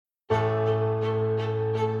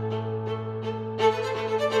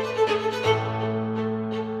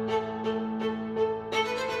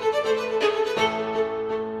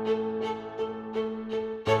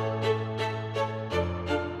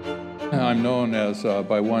been known as,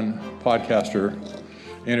 by one podcaster,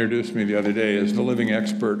 introduced me the other day as the living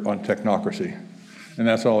expert on technocracy. And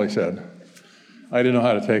that's all he said. I didn't know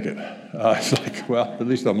how to take it. It's like, well, at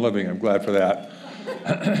least I'm living. I'm glad for that.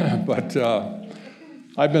 But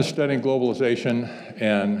I've been studying globalization,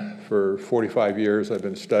 and for 45 years I've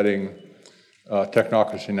been studying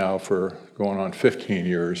technocracy now for going on 15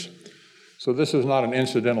 years. So this is not an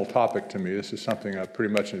incidental topic to me. This is something I've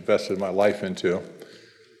pretty much invested my life into.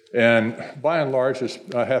 And by and large,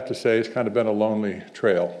 I have to say, it's kind of been a lonely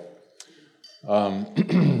trail.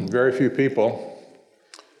 Very few people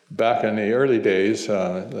back in the early days,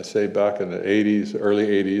 let's say back in the 80s, early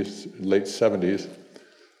 80s, late 70s,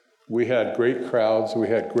 we had great crowds, we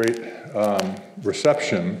had great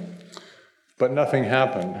reception, but nothing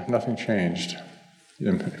happened, nothing changed.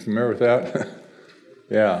 You remember that?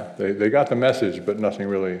 Yeah, they got the message, but nothing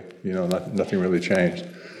really, nothing really changed.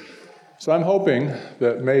 So I'm hoping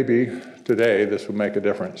that maybe today this will make a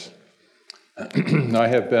difference. I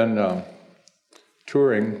have been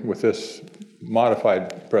touring with this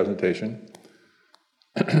modified presentation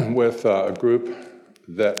with a group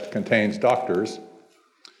that contains doctors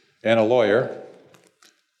and a lawyer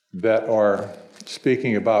that are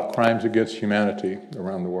speaking about crimes against humanity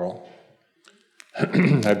around the world.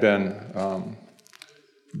 I've been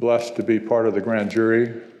blessed to be part of the grand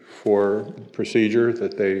jury for procedure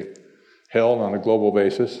that they held on a global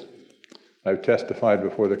basis. I've testified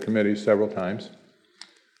before the committee several times,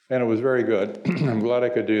 and it was very good. I'm glad I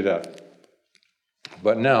could do that.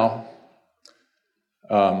 But now,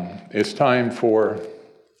 it's time for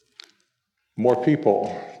more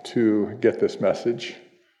people to get this message.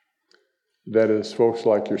 That is, folks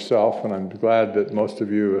like yourself, and I'm glad that most of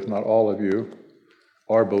you, if not all of you,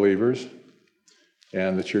 are believers,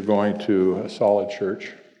 and that you're going to a solid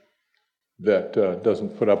church that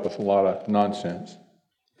doesn't put up with a lot of nonsense.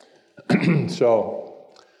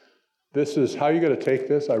 So, this is how you're going to take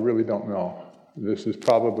this, I really don't know. This is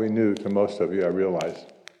probably new to most of you, I realize.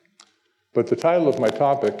 But the title of my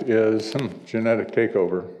topic is Genetic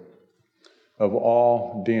Takeover of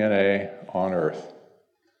All DNA on Earth,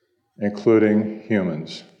 including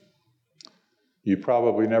humans. You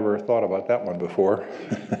probably never thought about that one before.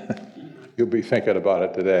 You'll be thinking about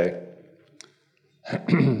it today.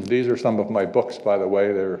 These are some of my books, by the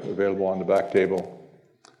way. They're available on the back table.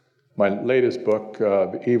 My latest book,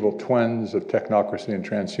 The Evil Twins of Technocracy and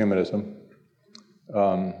Transhumanism,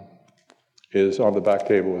 is on the back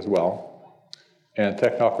table as well. And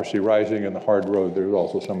Technocracy Rising and the Hard Road, there's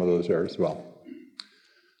also some of those there as well.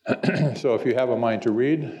 So if you have a mind to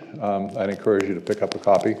read, I'd encourage you to pick up a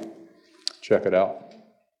copy, check it out.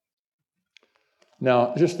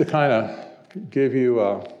 Now, just to kind of give you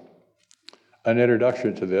an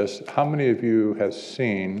introduction to this, how many of you have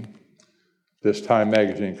seen this Time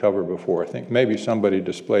magazine cover before? I think maybe somebody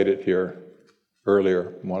displayed it here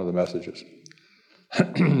earlier in one of the messages.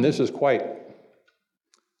 This is quite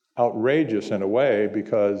outrageous in a way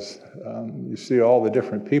because you see all the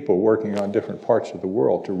different people working on different parts of the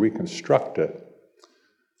world to reconstruct it.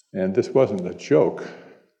 And this wasn't a joke,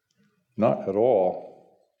 not at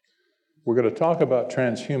all. We're going to talk about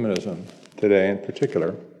transhumanism today in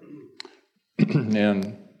particular.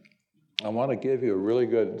 And I want to give you a really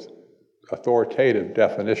good authoritative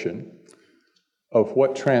definition of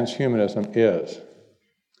what transhumanism is.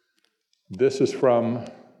 This is from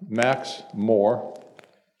Max Moore.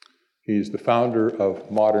 He's the founder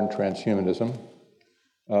of modern transhumanism.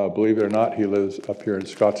 Believe it or not, he lives up here in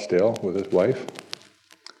Scottsdale with his wife,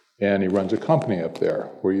 and he runs a company up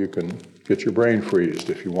there where you can get your brain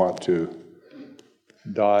freezed if you want to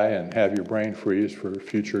die and have your brain freeze for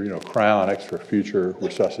future, cryonics for future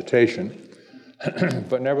resuscitation.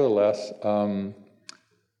 But nevertheless,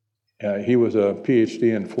 he was a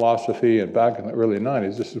PhD in philosophy, and back in the early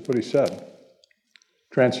 90s, this is what he said.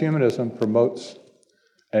 Transhumanism promotes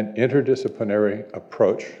an interdisciplinary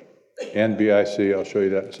approach, NBIC, I'll show you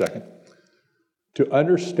that in a second, to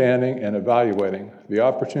understanding and evaluating the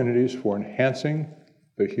opportunities for enhancing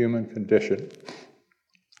the human condition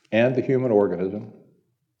and the human organism,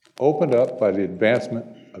 opened up by the advancement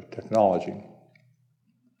of technology.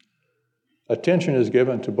 Attention is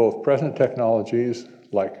given to both present technologies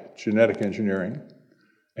like genetic engineering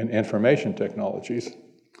and information technologies,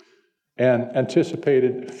 and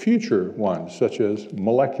anticipated future ones such as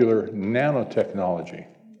molecular nanotechnology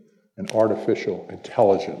and artificial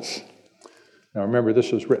intelligence. Now remember,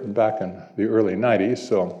 this was written back in the early 90s,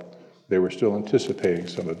 so they were still anticipating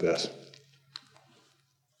some of this.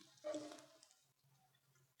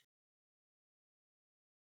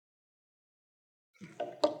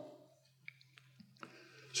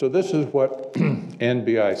 So this is what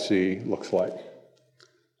NBIC looks like.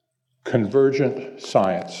 Convergent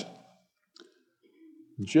science.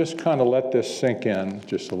 Just kind of let this sink in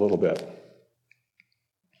just a little bit.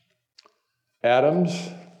 Atoms,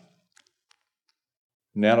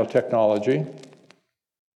 nanotechnology,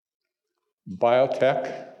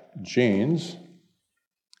 biotech, genes,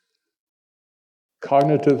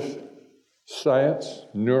 cognitive science,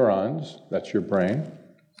 neurons, that's your brain,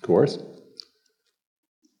 of course,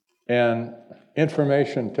 and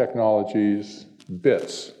information technologies,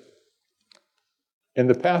 bits. In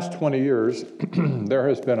the past 20 years, there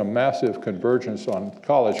has been a massive convergence on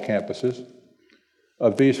college campuses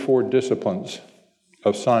of these four disciplines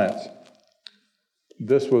of science.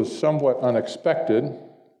 This was somewhat unexpected.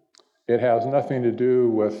 It has nothing to do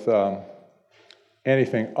with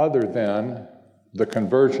anything other than the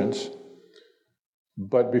convergence.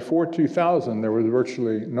 But before 2000, there was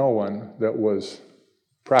virtually no one that was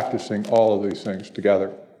practicing all of these things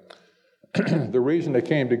together. The reason they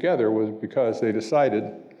came together was because they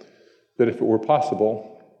decided that if it were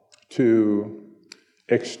possible to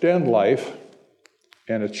extend life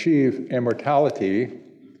and achieve immortality,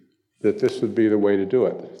 that this would be the way to do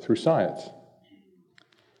it, through science.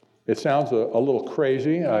 It sounds a little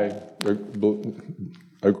crazy, I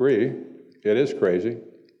agree, it is crazy,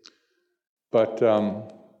 but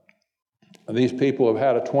these people have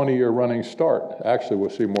had a 20-year running start. Actually, we'll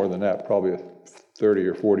see more than that, probably a 30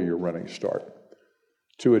 or 40-year running start,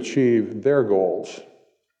 to achieve their goals.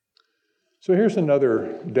 So here's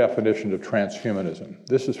another definition of transhumanism.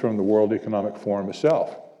 This is from the World Economic Forum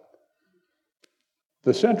itself.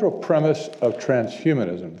 The central premise of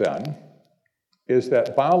transhumanism, then, is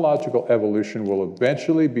that biological evolution will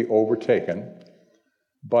eventually be overtaken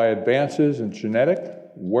by advances in genetic,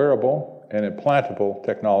 wearable, and implantable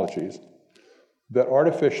technologies that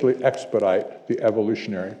artificially expedite the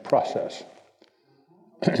evolutionary process.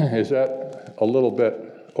 Is that a little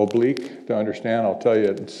bit oblique to understand? I'll tell you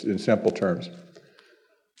in simple terms.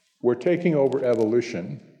 We're taking over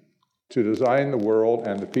evolution to design the world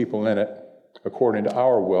and the people in it according to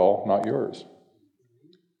our will, not yours.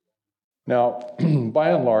 Now, by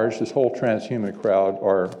and large, this whole transhuman crowd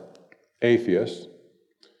are atheists.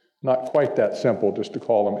 Not quite that simple just to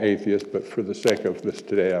call them atheists, but for the sake of this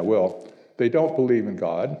today, I will. They don't believe in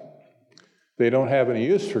God. They don't have any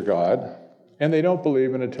use for God. And they don't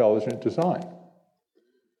believe in intelligent design.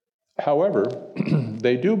 However,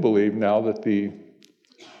 they do believe now that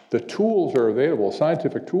the tools are available,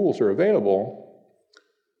 scientific tools are available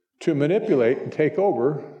to manipulate and take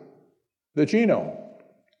over the genome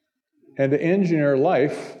and to engineer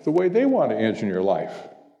life the way they want to engineer life.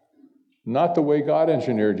 Not the way God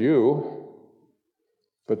engineered you,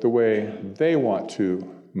 but the way they want to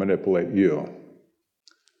manipulate you.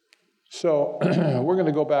 So we're going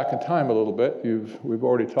to go back in time a little bit. We've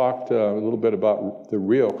already talked a little bit about the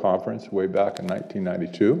Rio conference way back in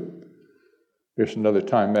 1992. Here's another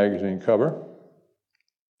Time magazine cover.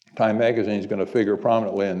 Time magazine is going to figure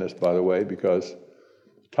prominently in this, by the way, because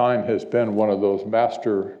Time has been one of those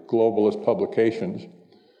master globalist publications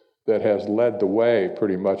that has led the way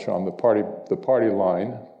pretty much on the party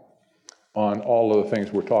line on all of the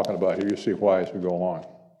things we're talking about here. You'll see why as we go along.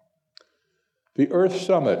 The Earth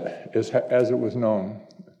Summit, as it was known,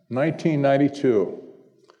 1992.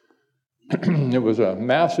 It was a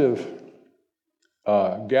massive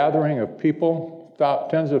gathering of people,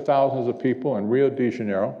 tens of thousands of people in Rio de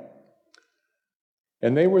Janeiro.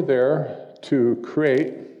 And they were there to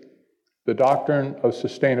create the doctrine of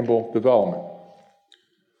sustainable development.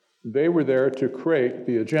 They were there to create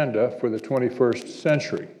the agenda for the 21st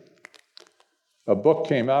century. A book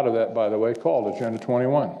came out of that, by the way, called Agenda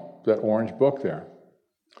 21. That orange book there.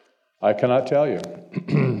 I cannot tell you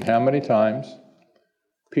how many times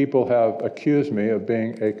people have accused me of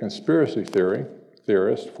being a conspiracy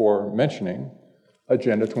theorist for mentioning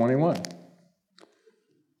Agenda 21.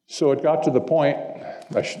 So it got to the point,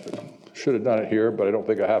 I should have done it here, but I don't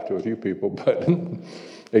think I have to with you people, but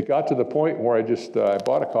it got to the point where I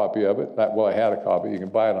bought a copy of it. Well, I had a copy. You can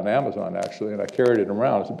buy it on Amazon, actually, and I carried it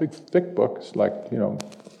around. It's a big, thick book. It's like,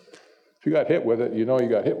 if you got hit with it, you know you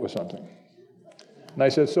got hit with something. And I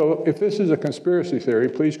said, so if this is a conspiracy theory,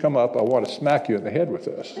 please come up. I want to smack you in the head with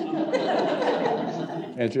this.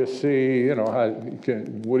 And just see,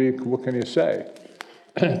 what can you say?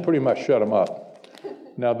 Pretty much shut them up.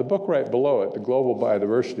 Now, the book right below it, the Global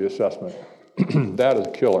Biodiversity Assessment, that is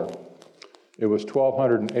a killer. It was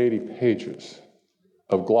 1,280 pages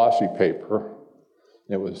of glossy paper.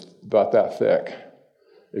 It was about that thick.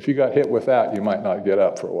 If you got hit with that, you might not get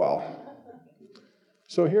up for a while.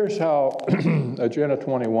 So here's how Agenda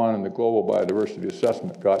 21 and the Global Biodiversity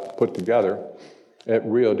Assessment got put together at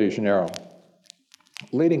Rio de Janeiro.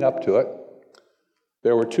 Leading up to it,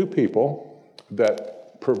 there were two people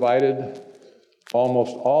that provided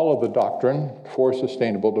almost all of the doctrine for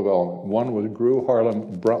sustainable development. One was Gro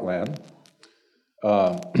Harlem Brundtland.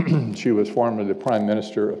 She was formerly the Prime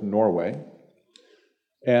Minister of Norway.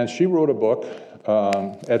 And she wrote a book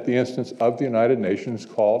at the instance of the United Nations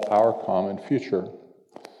called Our Common Future.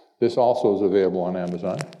 This also is available on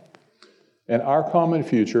Amazon. And Our Common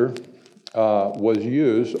Future was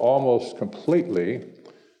used almost completely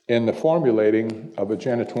in the formulating of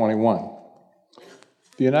Agenda 21.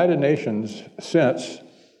 The United Nations since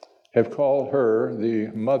have called her the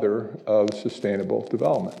mother of sustainable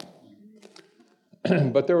development.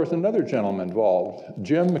 But there was another gentleman involved,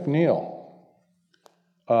 Jim McNeill.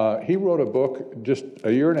 He wrote a book just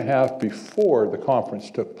a year and a half before the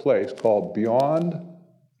conference took place called Beyond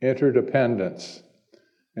Interdependence.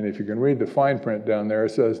 And if you can read the fine print down there, it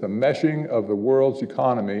says the meshing of the world's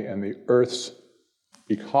economy and the Earth's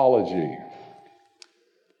ecology.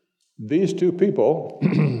 These two people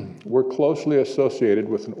were closely associated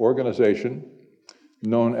with an organization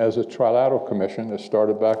known as the Trilateral Commission that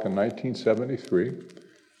started back in 1973.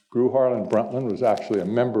 Gro Harlem Brundtland was actually a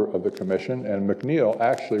member of the commission, and McNeill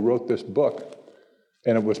actually wrote this book,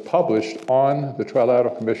 and it was published on the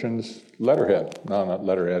Trilateral Commission's letterhead, no, not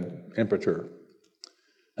letterhead, imprimatur.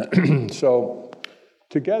 So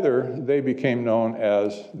together, they became known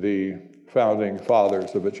as the founding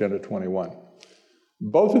fathers of Agenda 21.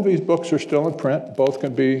 Both of these books are still in print. Both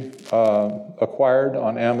can be acquired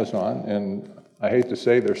on Amazon, and I hate to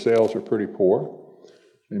say their sales are pretty poor.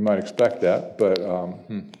 You might expect that, but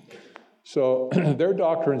so their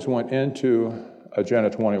doctrines went into Agenda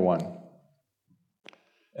 21.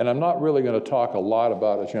 And I'm not really going to talk a lot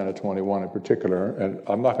about Agenda 21 in particular, and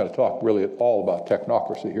I'm not going to talk really at all about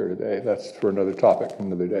technocracy here today. That's for another topic,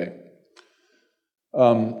 another day.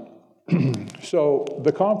 So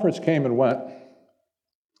the conference came and went.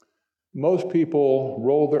 Most people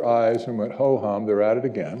rolled their eyes and went, ho-hum, they're at it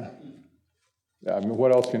again. I mean,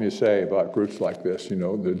 what else can you say about groups like this, you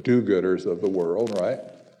know, the do-gooders of the world, right?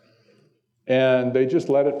 And they just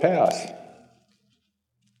let it pass.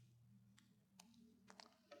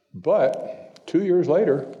 But 2 years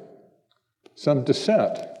later, some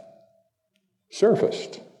dissent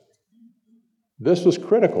surfaced. This was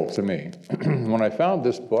critical to me. When I found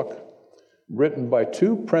this book, written by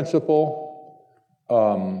two principal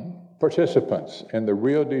participants in the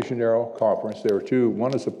Rio de Janeiro conference. There were two,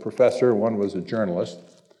 one was a professor, one was a journalist.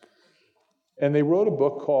 And they wrote a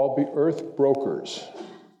book called The Earth Brokers.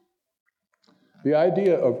 The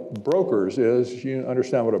idea of brokers is, you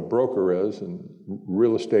understand what a broker is, a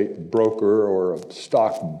real estate broker or a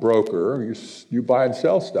stock broker, you buy and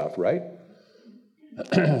sell stuff, right?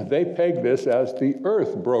 They pegged this as the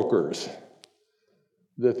earth brokers,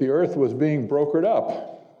 that the earth was being brokered up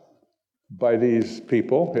by these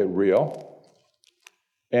people at Rio,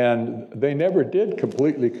 and they never did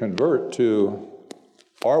completely convert to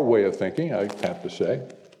our way of thinking, I have to say.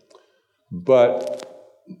 But,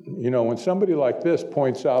 you know, when somebody like this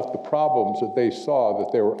points out the problems that they saw,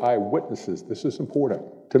 that they were eyewitnesses, this is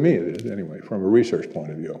important. To me it is, anyway, from a research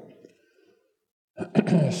point of view.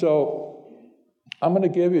 So, I'm going to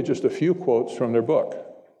give you just a few quotes from their book.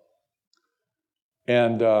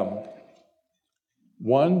 And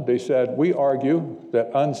one, they said, we argue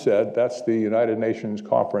that UNCED, that's the United Nations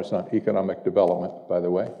Conference on Economic Development, by the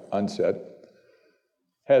way, UNCED,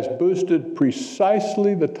 has boosted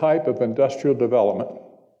precisely the type of industrial development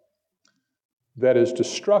that is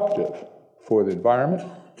destructive for the environment,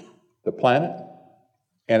 the planet,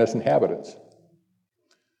 and its inhabitants.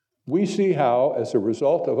 We see how, as a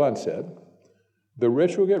result of UNCED, the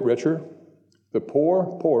rich will get richer, the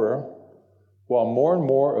poor poorer, while more and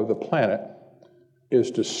more of the planet is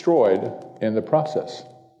destroyed in the process.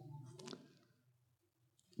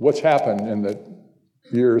 What's happened in the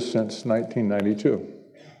years since 1992?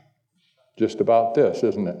 Just about this,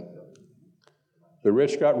 isn't it? The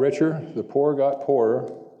rich got richer, the poor got poorer,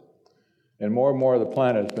 and more of the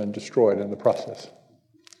planet has been destroyed in the process.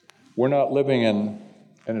 We're not living in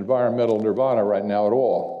an environmental nirvana right now at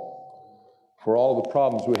all. For all the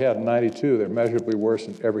problems we had in 92, they're measurably worse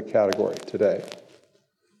in every category today.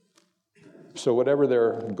 So whatever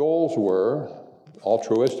their goals were,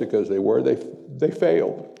 altruistic as they were, they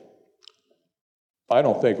failed. I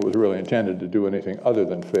don't think it was really intended to do anything other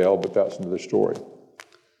than fail, but that's another story.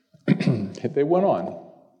 They went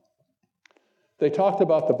on. They talked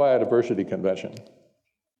about the Biodiversity Convention,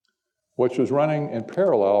 which was running in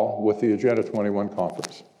parallel with the Agenda 21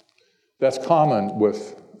 conference. That's common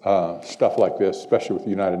with stuff like this, especially with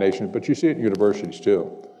the United Nations, but you see it in universities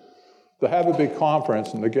too. They'll have a big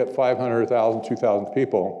conference and they get 500, 1,000, 2,000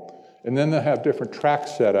 people, and then they'll have different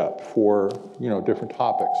tracks set up for, different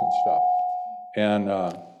topics and stuff. And,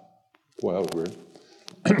 boy, that was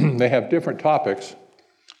weird. They have different topics.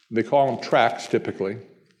 They call them tracks typically,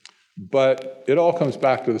 but it all comes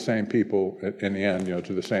back to the same people in the end,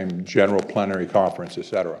 to the same general plenary conference, et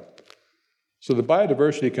cetera. So the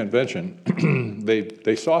Biodiversity Convention,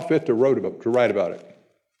 they saw fit to write about it.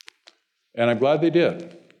 And I'm glad they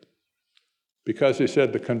did, because they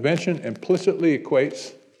said the convention implicitly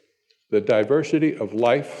equates the diversity of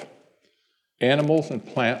life, animals and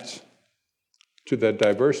plants, to the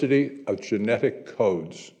diversity of genetic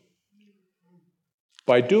codes.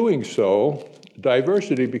 By doing so,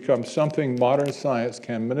 diversity becomes something modern science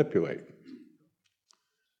can manipulate.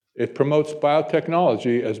 It promotes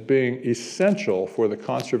biotechnology as being essential for the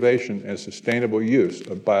conservation and sustainable use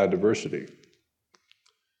of biodiversity.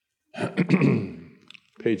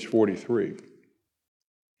 Page 43.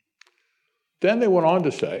 Then they went on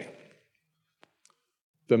to say,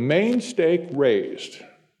 the main stake raised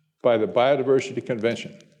by the Biodiversity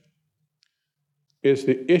Convention is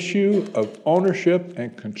the issue of ownership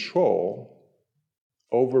and control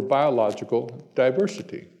over biological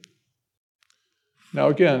diversity. Now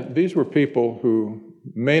again, these were people who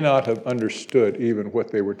may not have understood even what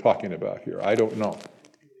they were talking about here. I don't know.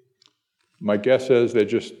 My guess is they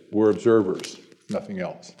just were observers, nothing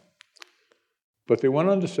else. But they went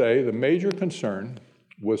on to say the major concern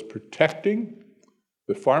was protecting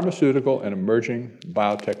the pharmaceutical and emerging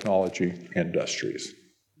biotechnology industries.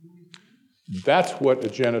 That's what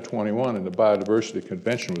Agenda 21 and the Biodiversity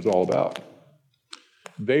Convention was all about.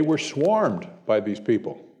 They were swarmed by these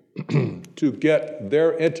people to get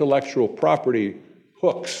their intellectual property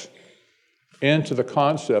hooks into the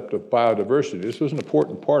concept of biodiversity. This was an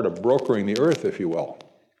important part of brokering the earth, if you will.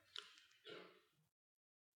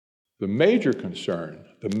 The major concern,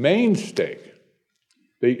 the main stake,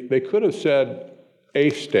 they could have said a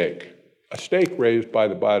stake raised by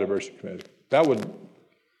the Biodiversity Committee.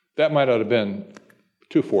 That might not have been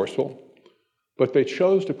too forceful, but they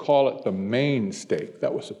chose to call it the main stake.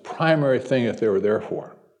 That was the primary thing that they were there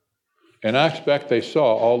for. And I expect they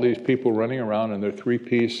saw all these people running around in their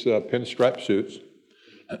three-piece pinstripe suits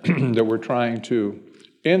that were trying to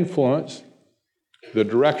influence the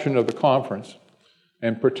direction of the conference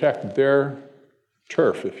and protect their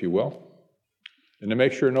turf, if you will, and to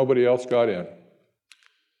make sure nobody else got in.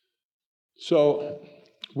 So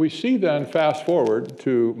we see then, fast forward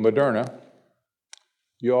to Moderna.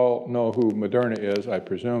 You all know who Moderna is, I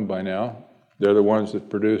presume, by now. They're the ones that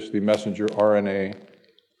produce the messenger RNA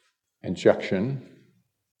injection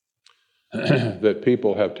that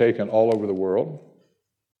people have taken all over the world,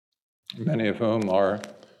 many of whom are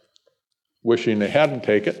wishing they hadn't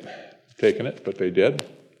taken it, but they did.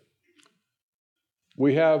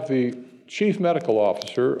 We have the chief medical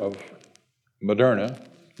officer of Moderna.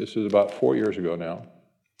 This is about 4 years ago now.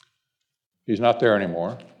 He's not there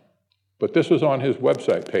anymore, but this was on his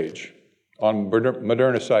website page, on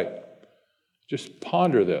Moderna's site. Just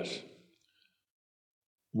ponder this.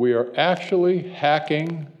 We are actually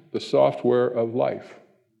hacking the software of life.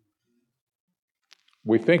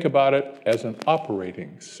 We think about it as an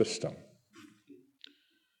operating system.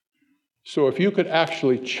 So if you could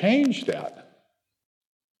actually change that,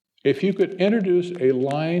 if you could introduce a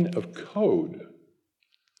line of code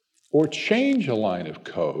or change a line of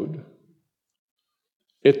code,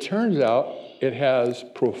 it turns out it has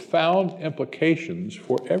profound implications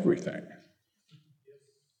for everything.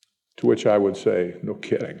 To which I would say, no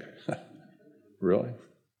kidding. Really?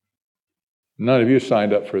 None of you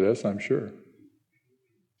signed up for this, I'm sure.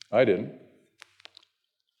 I didn't.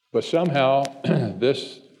 But somehow,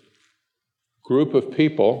 this group of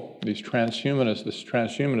people, this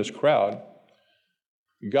transhumanist crowd,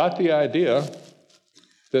 got the idea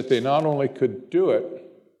that they not only could do it,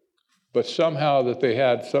 but somehow that they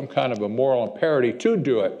had some kind of a moral imperative to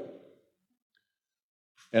do it,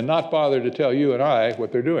 and not bother to tell you and I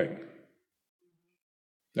what they're doing.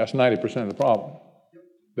 That's 90% of the problem.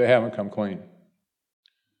 They haven't come clean.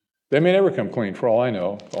 They may never come clean, for all I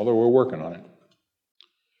know, although we're working on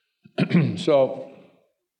it. So,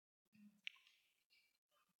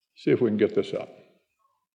 see if we can get this up.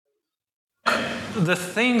 The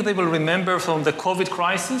thing they will remember from the COVID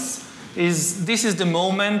crisis is this is the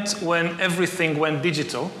moment when everything went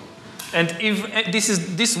digital. And if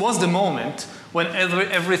this was the moment when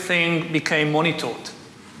everything became monitored.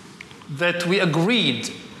 That we agreed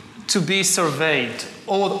to be surveyed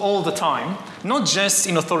all the time, not just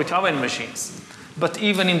in authoritarian machines, but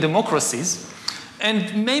even in democracies.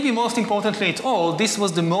 And maybe most importantly at all, this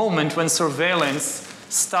was the moment when surveillance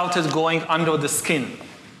started going under the skin.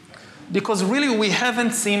 Because really we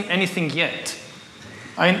haven't seen anything yet.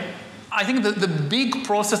 I think the big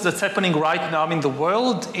process that's happening right now in the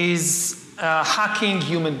world is hacking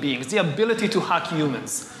human beings, the ability to hack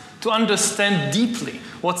humans, to understand deeply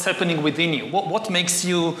what's happening within you, what makes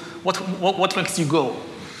you go.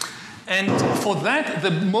 And for that,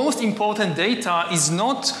 the most important data is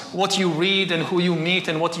not what you read and who you meet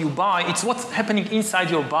and what you buy, it's what's happening inside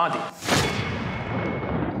your body.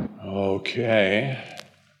 Okay.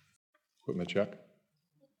 Equipment check.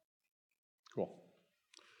 Cool.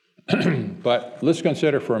 But let's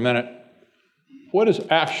consider for a minute what has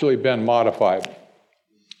actually been modified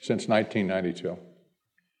since 1992.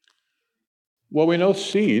 Well, we know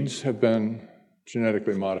seeds have been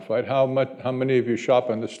genetically modified. How many of you shop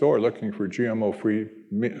in the store looking for GMO-free,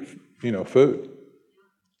 food?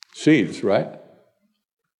 Seeds, right?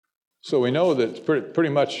 So we know that pretty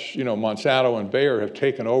much, Monsanto and Bayer have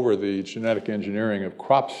taken over the genetic engineering of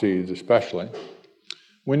crop seeds, especially.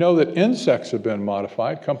 We know that insects have been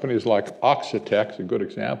modified. Companies like Oxitec, a good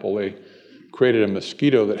example, they created a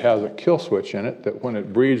mosquito that has a kill switch in it that when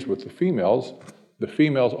it breeds with the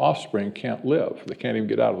female's offspring can't live. They can't even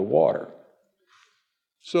get out of the water.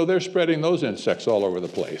 So they're spreading those insects all over the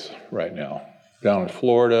place right now, down in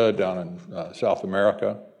Florida, down in South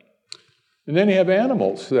America. And then you have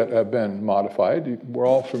animals that have been modified. We're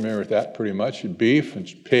all familiar with that pretty much. Beef and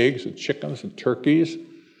pigs and chickens and turkeys.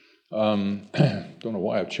 Don't know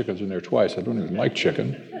why I have chickens in there twice. I don't even like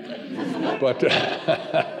chicken. But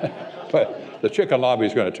the chicken lobby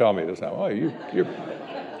is going to tell me this now. Oh, you're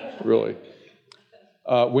really...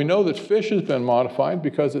 we know that fish has been modified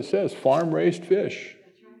because it says farm-raised fish.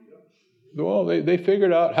 Well, they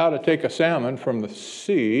figured out how to take a salmon from the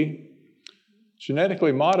sea,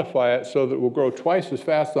 genetically modify it so that it will grow twice as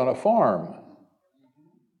fast on a farm.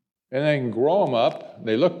 And they can grow them up.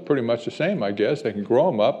 They look pretty much the same, I guess. They can grow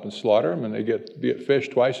them up and slaughter them, and they get fish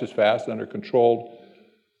twice as fast under controlled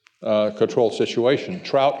situation.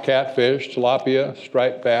 Trout, catfish, tilapia,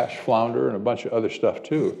 striped bass, flounder, and a bunch of other stuff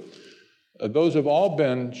too. Those have all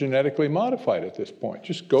been genetically modified at this point.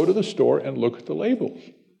 Just go to the store and look at the labels.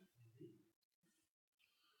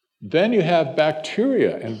 Then you have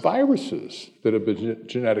bacteria and viruses that have been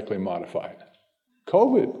genetically modified.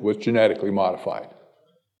 COVID was genetically modified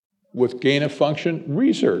with gain-of-function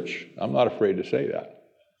research. I'm not afraid to say that,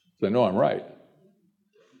 because I know I'm right.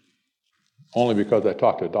 Only because I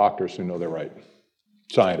talk to doctors who know they're right,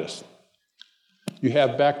 scientists. You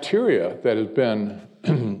have bacteria that has been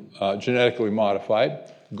genetically modified.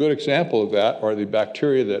 A good example of that are the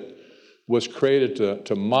bacteria that was created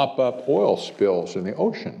to mop up oil spills in the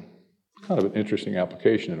ocean. Kind of an interesting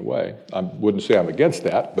application in a way. I wouldn't say I'm against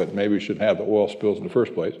that, but maybe we shouldn't have the oil spills in the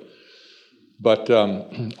first place. But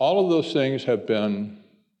all of those things have been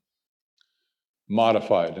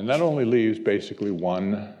modified, and that only leaves basically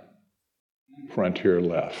one frontier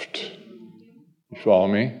left. You follow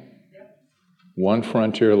me? One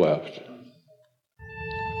frontier left.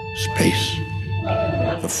 Space,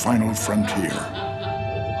 the final frontier.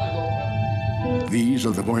 These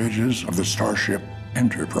are the voyages of the starship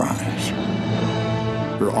Enterprise.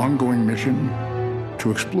 Her ongoing mission, to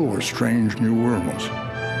explore strange new worlds,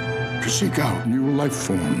 to seek out new life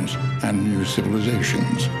forms and new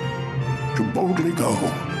civilizations, to boldly go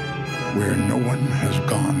where no one has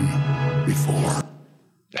gone before.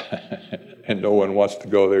 And no one wants to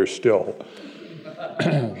go there still.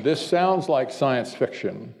 This sounds like science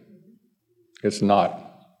fiction. It's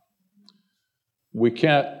not. We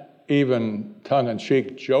can't even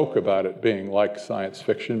tongue-in-cheek joke about it being like science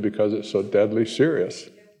fiction because it's so deadly serious.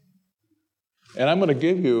 And I'm going to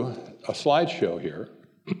give you a slideshow here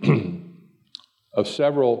of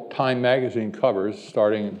several Time magazine covers,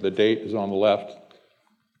 starting, the date is on the left,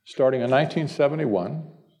 starting in 1971.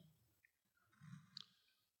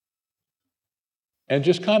 And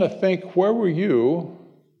just kind of think, where were you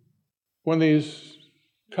when these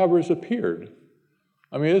covers appeared?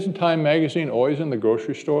 I mean, isn't Time magazine always in the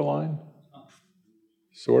grocery store line?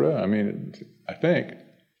 Sort of. I mean, I think.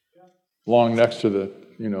 Along next to the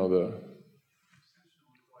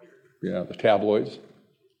tabloids.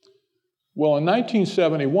 Well, in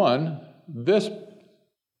 1971, this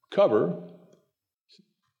cover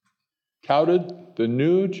touted the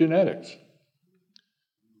new genetics.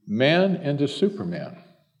 Man into Superman.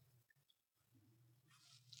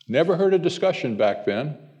 Never heard a discussion back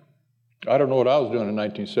then. I don't know what I was doing in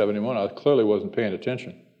 1971. I clearly wasn't paying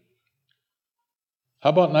attention.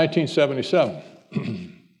 How about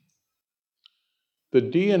 1977? The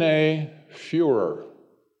DNA Führer,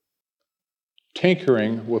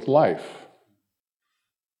 tinkering with life.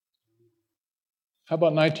 How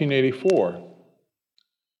about 1984?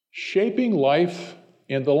 Shaping life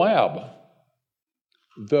in the lab.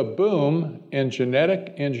 The boom in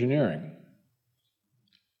genetic engineering.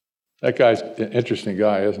 That guy's an interesting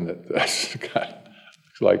guy, isn't it? That's the guy.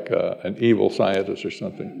 Looks like an evil scientist or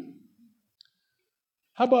something.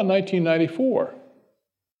 How about 1994?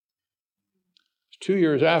 It's 2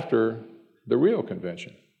 years after the Rio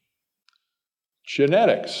Convention.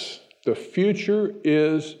 Genetics. The future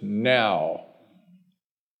is now.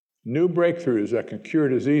 New breakthroughs that can cure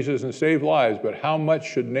diseases and save lives, but how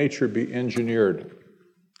much should nature be engineered?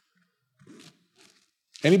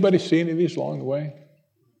 Anybody see any of these along the way?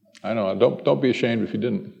 I know, don't be ashamed if you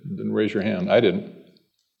didn't raise your hand. I didn't.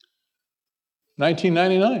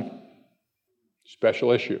 1999,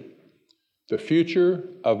 special issue. The future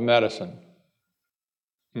of medicine.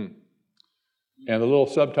 And the little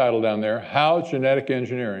subtitle down there, how genetic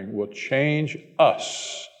engineering will change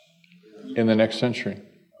us in the next century.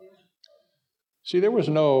 See, there was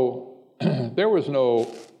no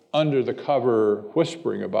under the cover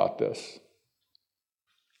whispering about this.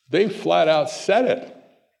 They flat out said it,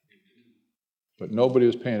 but nobody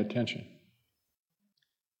was paying attention.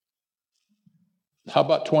 How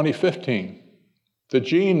about 2015? The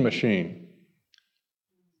gene machine.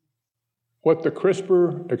 What the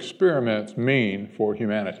CRISPR experiments mean for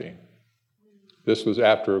humanity. This was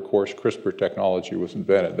after, of course, CRISPR technology was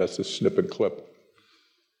invented. That's the snip and clip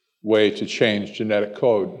way to change genetic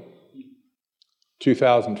code.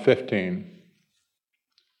 2015.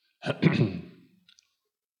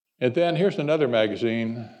 And then here's another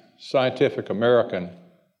magazine, Scientific American,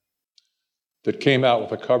 that came out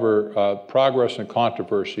with a cover, Progress and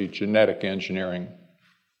Controversy, Genetic Engineering.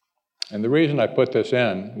 And the reason I put this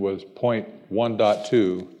in was point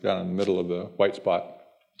 1.2, down in the middle of the white spot.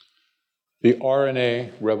 The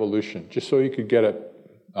RNA revolution, just so you could get it.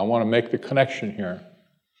 I want to make the connection here.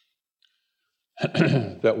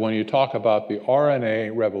 That when you talk about the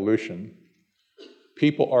RNA revolution,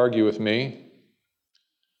 people argue with me,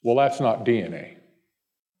 well, that's not DNA.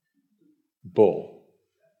 Bull.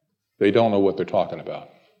 They don't know what they're talking about.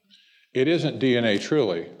 It isn't DNA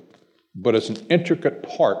truly, but it's an intricate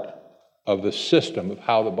part of the system of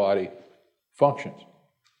how the body functions.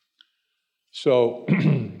 So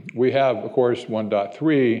we have, of course,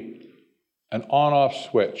 1.3, an on-off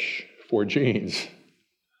switch for genes.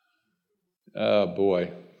 Oh,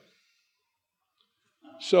 boy.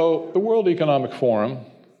 So the World Economic Forum,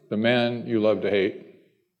 the man you love to hate,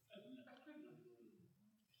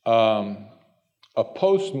 a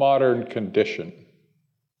postmodern condition,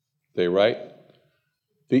 they write,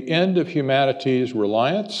 the end of humanity's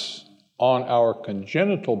reliance on our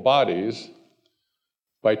congenital bodies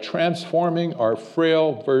by transforming our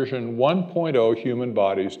frail version 1.0 human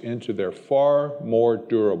bodies into their far more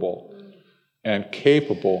durable and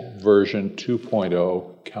capable version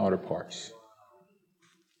 2.0 counterparts.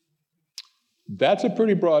 That's a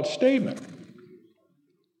pretty broad statement.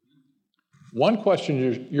 One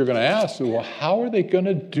question you're going to ask is, well, how are they going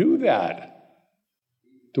to do that?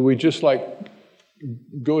 Do we just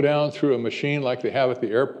go down through a machine like they have at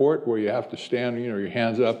the airport where you have to stand, your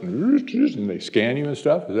hands up and they scan you and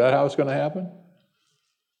stuff? Is that how it's going to happen?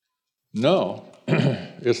 No,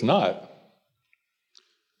 it's not.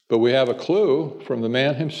 But we have a clue from the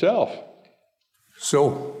man himself.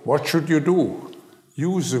 So, what should you do?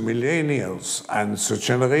 You, the millennials and the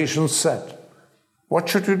Generation Z, what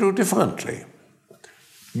should you do differently?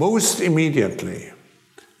 Most immediately,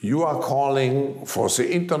 you are calling for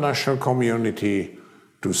the international community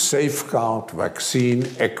to safeguard vaccine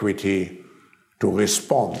equity to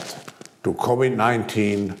respond to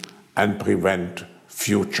COVID-19 and prevent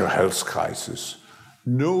future health crises.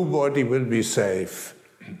 Nobody will be safe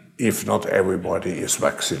if not everybody is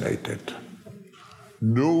vaccinated.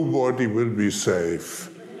 Nobody will be safe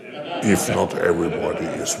if not everybody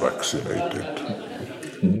is vaccinated.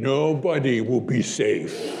 Nobody will be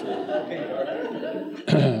safe.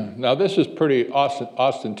 Now, this is pretty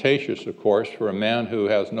ostentatious, of course, for a man who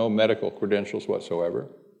has no medical credentials whatsoever,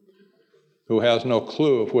 who has no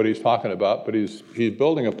clue of what he's talking about, but he's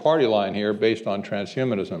building a party line here based on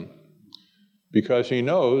transhumanism, because he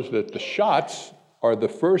knows that the shots are the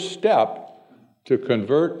first step to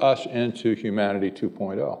convert us into humanity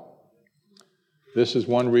 2.0. This is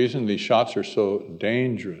one reason these shots are so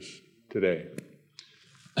dangerous today.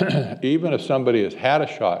 Even if somebody has had a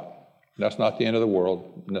shot, that's not the end of the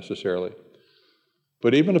world necessarily,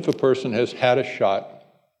 but even if a person has had a shot,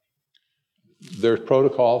 there's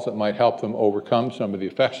protocols that might help them overcome some of the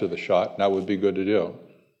effects of the shot, and that would be good to do.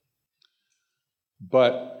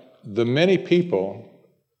 But the many people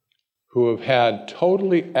who have had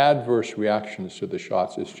totally adverse reactions to the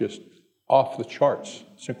shots is just off the charts.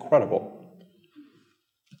 It's incredible.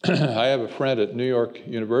 I have a friend at New York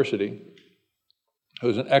University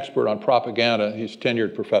who's an expert on propaganda. He's a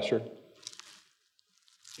tenured professor.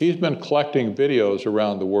 He's been collecting videos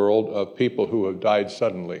around the world of people who have died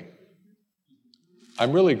suddenly.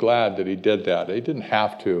 I'm really glad that he did that. He didn't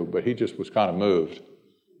have to, but he just was kind of moved.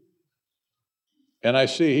 And I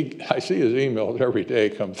see his emails every day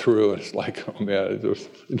come through, and it's like, oh man,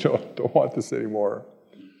 I don't want this anymore.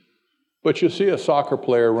 But you see a soccer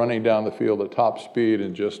player running down the field at top speed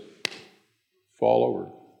and just fall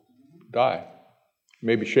over, die.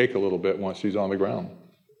 Maybe shake a little bit once he's on the ground.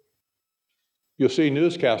 You'll see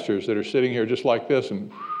newscasters that are sitting here just like this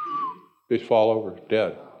and they fall over,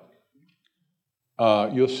 dead.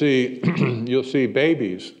 You'll see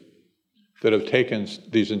babies that have taken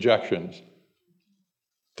these injections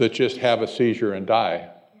that just have a seizure and die.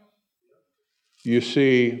 You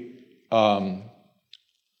see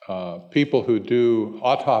people who do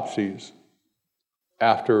autopsies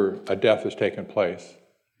after a death has taken place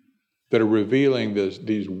that are revealing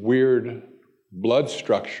these weird blood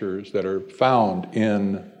structures that are found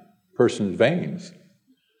in person's veins.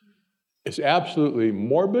 It's absolutely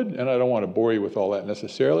morbid, and I don't want to bore you with all that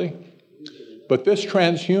necessarily, but this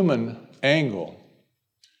transhuman angle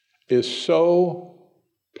is so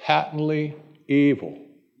patently evil.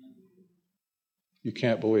 You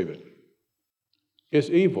can't believe it. It's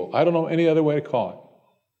evil. I don't know any other way to call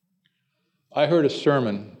it. I heard a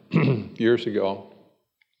sermon years ago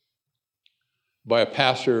by a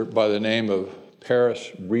pastor by the name of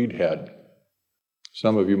Paris Reedhead.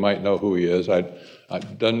 Some of you might know who he is.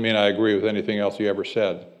 Doesn't mean I agree with anything else he ever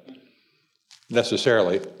said,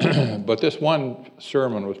 necessarily. But this one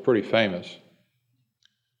sermon was pretty famous.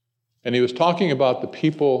 And he was talking about the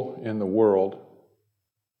people in the world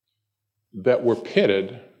that were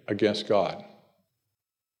pitted against God.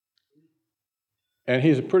 And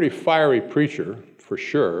he's a pretty fiery preacher, for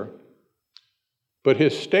sure. But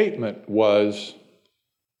his statement was,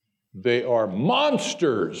 they are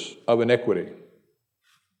monsters of iniquity.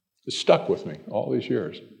 It stuck with me all these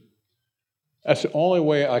years. That's the only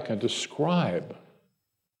way I can describe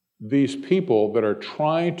these people that are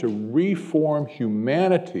trying to reform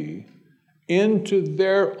humanity into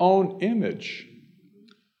their own image.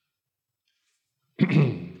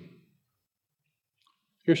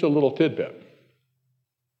 Here's a little tidbit.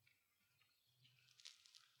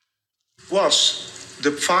 Was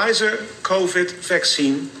the Pfizer COVID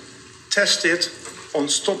vaccine tested on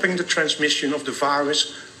stopping the transmission of the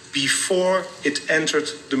virus before it entered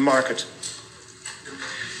the market?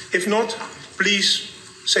 If not, please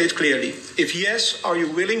say it clearly. If yes, are you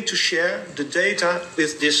willing to share the data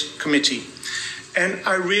with this committee? And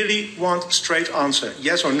I really want a straight answer,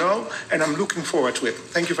 yes or no, and I'm looking forward to it.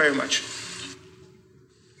 Thank you very much.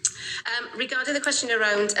 Regarding the question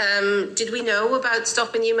around, did we know about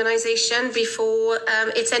stopping immunisation before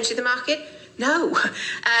it's entered the market? No.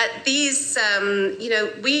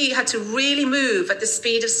 We had to really move at the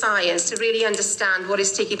speed of science to really understand what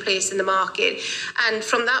is taking place in the market. And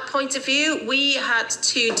from that point of view, we had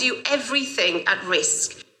to do everything at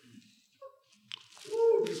risk.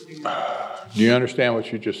 Do you understand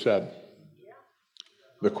what you just said?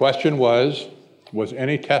 The question was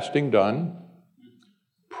any testing done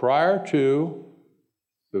prior to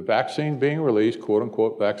the vaccine being released, quote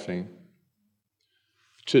unquote vaccine,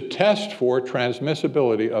 to test for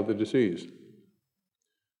transmissibility of the disease?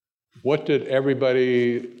 What did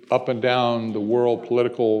everybody up and down the world,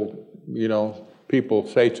 political, people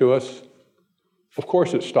say to us? Of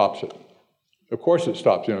course it stops it. Of course it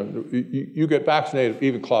stops. You get vaccinated,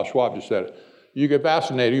 even Klaus Schwab just said it. You get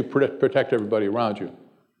vaccinated, you protect everybody around you.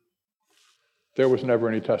 There was never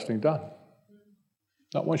any testing done.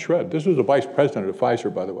 Not one shred. This was a vice president of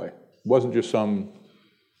Pfizer, by the way. It wasn't just some,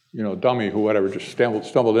 dummy who whatever just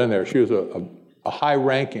stumbled in there. She was a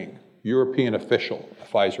high-ranking European official at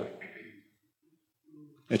Pfizer.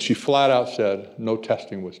 And she flat out said no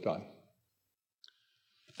testing was done.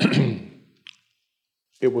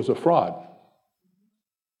 It was a fraud.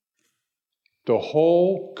 The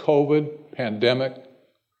whole COVID pandemic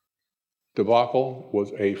debacle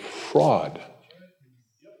was a fraud.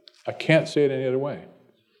 I can't say it any other way.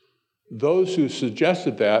 Those who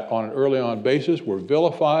suggested that on an early on basis were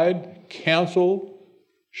vilified, canceled,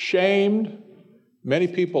 shamed. Many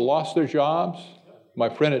people lost their jobs. My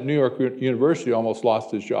friend at New York University almost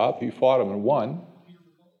lost his job. He fought him and won.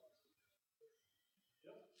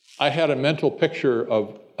 I had a mental picture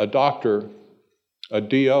of a doctor, a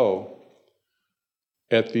DO,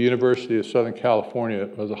 at the University of Southern California,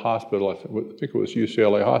 it was a hospital, I think it was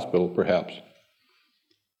UCLA Hospital perhaps,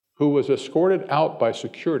 who was escorted out by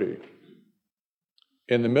security.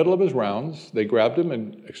 In the middle of his rounds, they grabbed him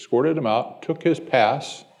and escorted him out, took his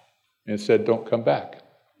pass, and said, don't come back,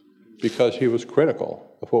 because he was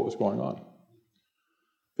critical of what was going on.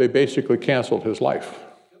 They basically canceled his life.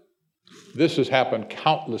 This has happened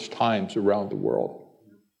countless times around the world.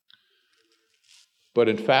 But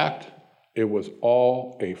in fact, it was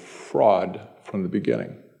all a fraud from the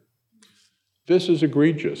beginning. This is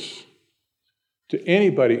egregious. To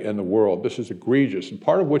anybody in the world, this is egregious. And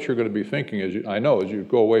part of what you're going to be thinking, as you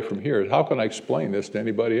go away from here, is how can I explain this to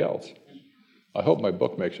anybody else? I hope my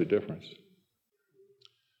book makes a difference.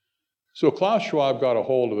 So Klaus Schwab got a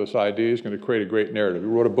hold of this idea. He's going to create a great narrative. He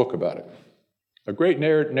wrote a book about it. A great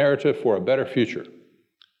narrative for a better future.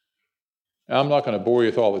 Now, I'm not going to bore you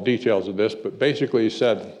with all the details of this, but basically he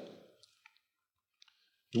said,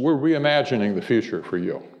 we're reimagining the future for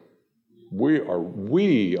you. We are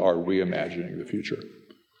reimagining the future.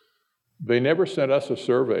 They never sent us a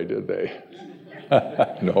survey, did they?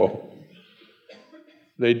 No.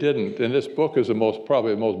 They didn't. And this book is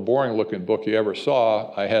probably the most boring looking book you ever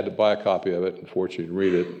saw. I had to buy a copy of it and force you to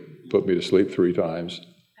read it. Put me to sleep 3 times.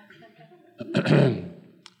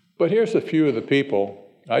 But here's a few of the people.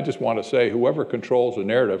 I just want to say, whoever controls the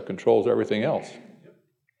narrative controls everything else.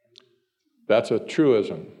 That's a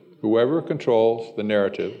truism. Whoever controls the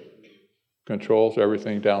narrative controls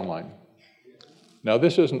everything downline. Now,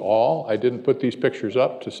 this isn't all. I didn't put these pictures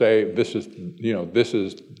up to say this is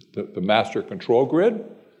the master control grid.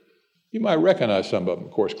 You might recognize some of them.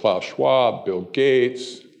 Of course, Klaus Schwab, Bill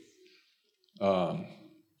Gates,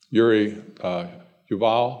 Yuri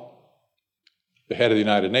Yuval, the head of the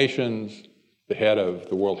United Nations, the head of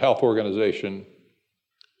the World Health Organization.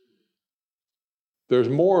 There's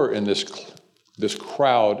more in this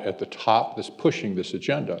crowd at the top that's pushing this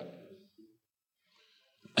agenda.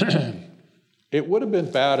 It would have been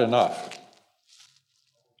bad enough,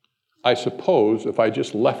 I suppose, if I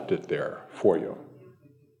just left it there for you.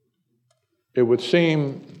 It would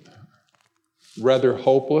seem rather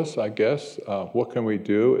hopeless, I guess. What can we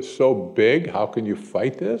do? It's so big. How can you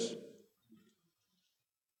fight this?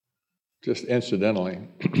 Just incidentally,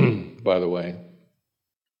 by the way,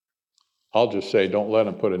 I'll just say don't let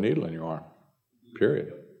them put a needle in your arm,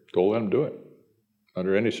 period. Don't let them do it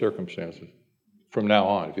under any circumstances. From now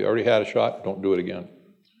on, if you already had a shot, don't do it again.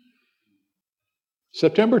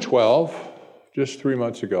 September 12, just 3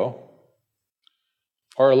 months ago,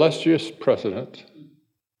 our illustrious president,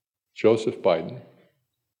 Joseph Biden,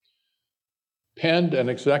 penned an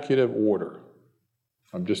executive order.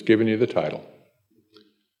 I'm just giving you the title.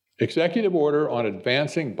 Executive Order on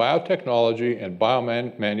Advancing Biotechnology and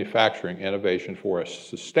Biomanufacturing Innovation for a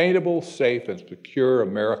Sustainable, Safe, and Secure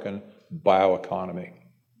American Bioeconomy.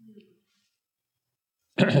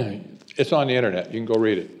 It's on the internet. You can go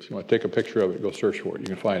read it. If you want to take a picture of it, go search for it. You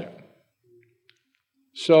can find it.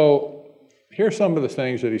 So here's some of the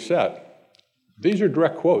things that he said. These are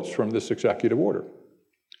direct quotes from this executive order.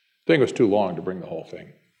 I think it was too long to bring the whole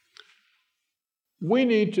thing. We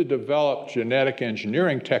need to develop genetic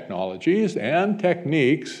engineering technologies and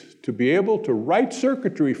techniques to be able to write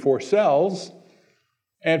circuitry for cells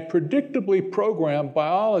and predictably program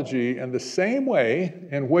biology in the same way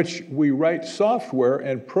in which we write software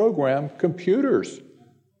and program computers.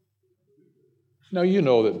 Now, you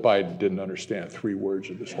know that Biden didn't understand 3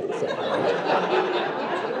 words of this whole thing, right?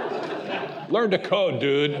 Learn to code,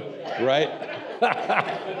 dude, right?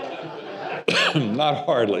 Not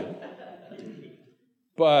hardly.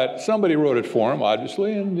 But somebody wrote it for him,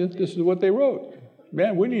 obviously, and this is what they wrote.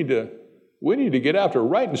 Man, we need to get after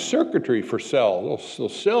writing circuitry for cells,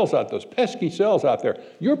 those cells out, those pesky cells out there,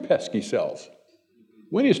 your pesky cells.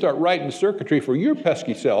 We need to start writing circuitry for your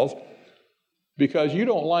pesky cells because you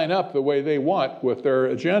don't line up the way they want with their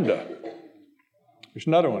agenda. There's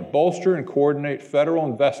another one, bolster and coordinate federal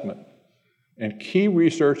investment in key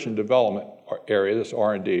research and development area, this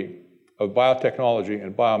R&D, of biotechnology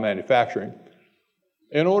and biomanufacturing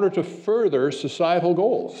in order to further societal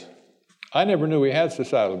goals. I never knew we had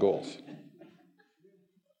societal goals.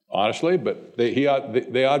 Honestly, but they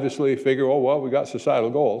obviously figure, oh, well, we got societal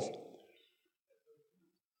goals.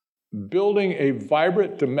 Building a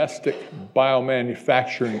vibrant domestic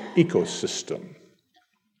biomanufacturing ecosystem.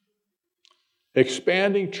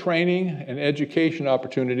 Expanding training and education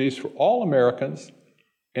opportunities for all Americans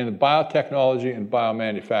in biotechnology and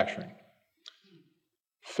biomanufacturing.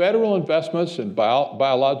 Federal investments in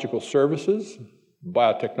biological services,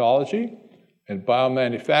 biotechnology, and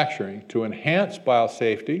biomanufacturing to enhance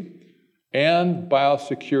biosafety and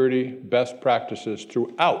biosecurity best practices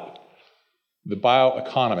throughout the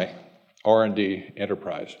bioeconomy R&D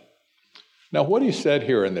enterprise. Now, what he said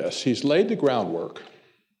here in this, he's laid the groundwork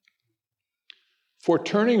for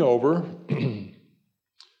turning over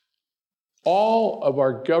all of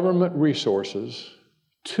our government resources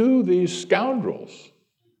to these scoundrels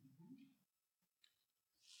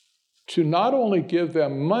to not only give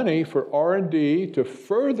them money for R&D to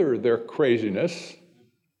further their craziness,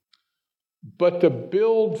 but to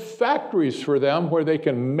build factories for them where they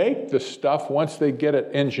can make the stuff once they get it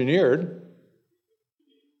engineered.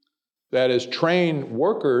 That is, train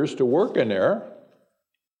workers to work in there.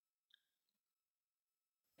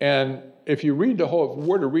 And if you read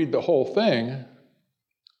were to read the whole thing,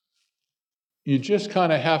 you just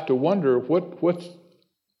kind of have to wonder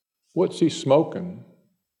what's he smoking?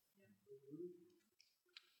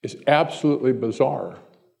 It's absolutely bizarre.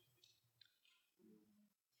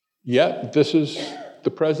 Yet, this is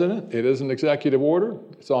the president. It is an executive order.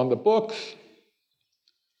 It's on the books.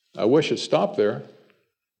 I wish it stopped there.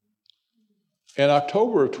 In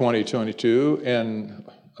October of 2022, and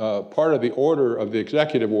part of the order of the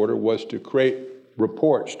executive order was to create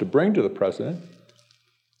reports to bring to the president.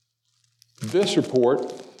 This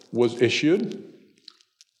report was issued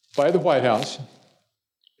by the White House.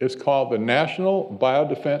 It's called the National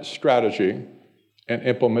Biodefense Strategy and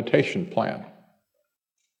Implementation Plan.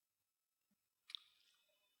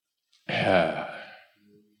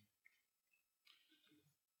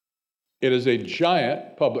 It is a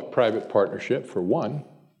giant public-private partnership, for one.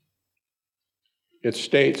 It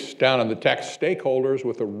states down in the text, stakeholders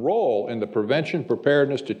with a role in the prevention,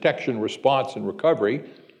 preparedness, detection, response, and recovery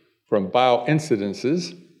from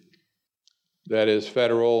bioincidences, that is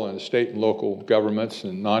federal and state and local governments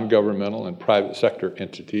and non-governmental and private sector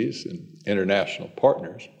entities and international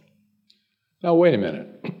partners. Now, wait a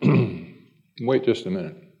minute. Wait just a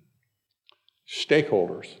minute.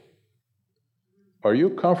 Stakeholders. Are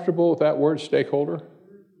you comfortable with that word, stakeholder?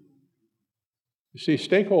 You see,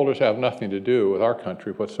 stakeholders have nothing to do with our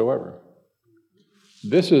country whatsoever.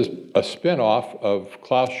 This is a spin-off of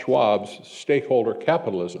Klaus Schwab's stakeholder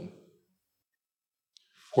capitalism,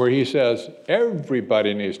 where he says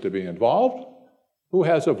everybody needs to be involved who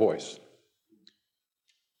has a voice.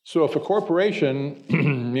 So if a corporation,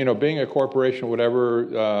 being a corporation,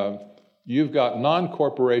 whatever, you've got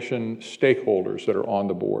non-corporation stakeholders that are on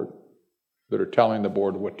the board, that are telling the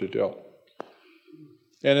board what to do.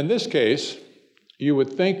 And in this case, you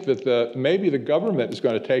would think that maybe the government is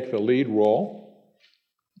going to take the lead role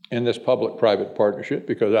in this public-private partnership,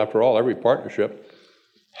 because after all, every partnership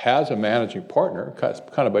has a managing partner,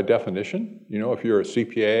 kind of by definition. If you're a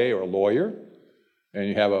CPA or a lawyer, and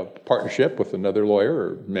you have a partnership with another lawyer,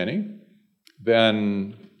 or many,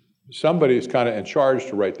 then somebody's kind of in charge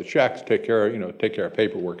to write the checks, take care of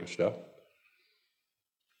paperwork and stuff.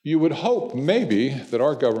 You would hope maybe that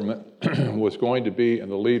our government was going to be in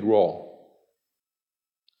the lead role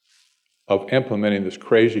of implementing this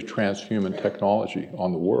crazy transhuman technology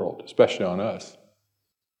on the world, especially on us.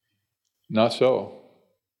 Not so.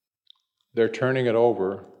 They're turning it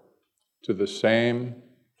over to the same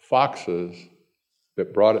foxes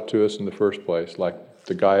that brought it to us in the first place, like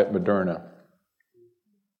the guy at Moderna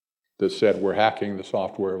that said we're hacking the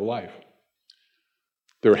software of life.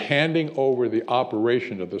 They're handing over the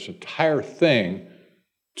operation of this entire thing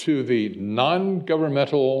to the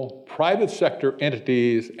non-governmental private sector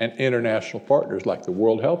entities and international partners like the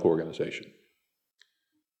World Health Organization.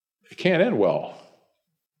 It can't end well.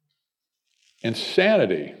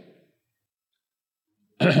 Insanity.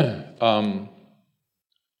 Let's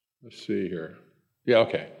see here. Yeah,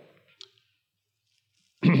 okay.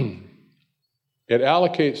 It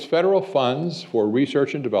allocates federal funds for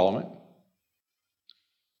research and development,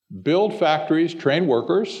 build factories, train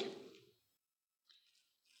workers,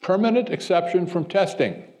 permanent exception from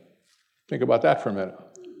testing. Think about that for a minute.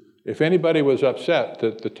 If anybody was upset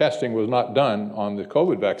that the testing was not done on the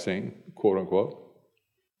COVID vaccine, quote unquote,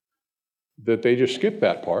 that they just skipped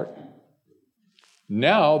that part.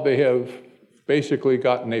 Now they have basically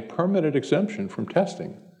gotten a permanent exemption from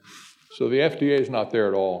testing. So the FDA is not there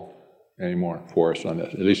at all anymore for us on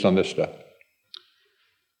this, at least on this stuff.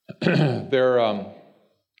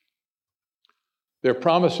 They're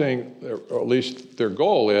promising, or at least their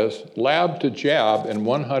goal is, lab to jab in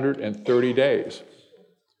 130 days.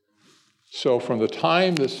 So from the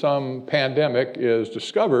time that some pandemic is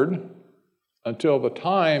discovered until the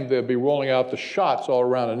time they'll be rolling out the shots all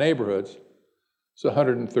around the neighborhoods, it's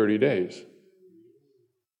 130 days.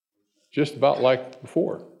 Just about like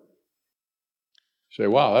before. You say,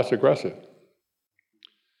 wow, that's aggressive.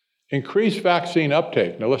 Increased vaccine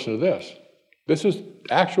uptake. Now listen to this. This is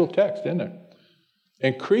actual text, isn't it?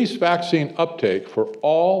 Increase vaccine uptake for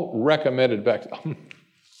all recommended vaccines.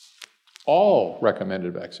 All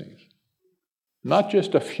recommended vaccines. Not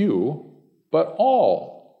just a few, but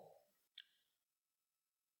all.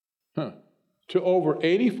 To over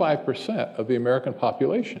 85% of the American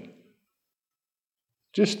population.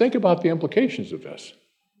 Just think about the implications of this.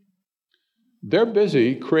 They're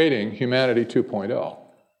busy creating humanity 2.0.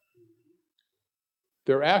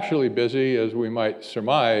 They're actually busy, as we might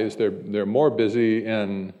surmise, they're more busy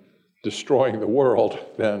in destroying the world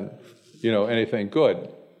than, anything good.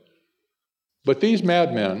 But these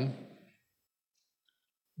madmen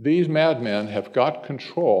have got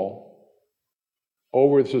control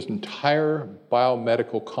over this entire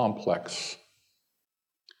biomedical complex.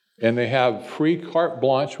 And they have free carte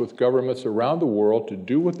blanche with governments around the world to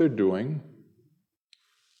do what they're doing.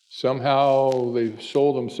 Somehow they've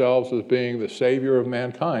sold themselves as being the savior of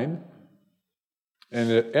mankind.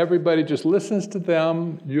 And if everybody just listens to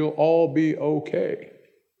them, you'll all be okay.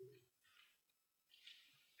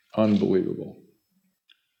 Unbelievable.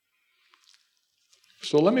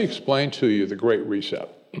 So let me explain to you the Great Reset,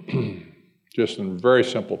 just in very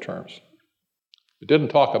simple terms. It didn't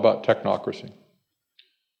talk about technocracy.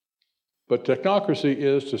 But technocracy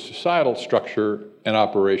is to societal structure and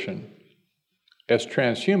operation as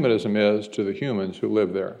transhumanism is to the humans who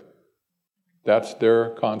live there. That's their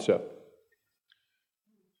concept.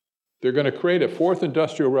 They're going to create a fourth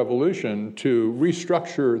industrial revolution to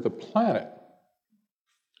restructure the planet.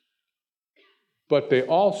 But they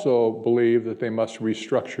also believe that they must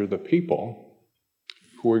restructure the people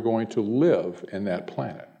who are going to live in that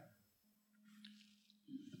planet.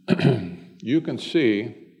 You can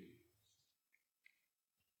see,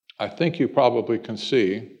 I think you probably can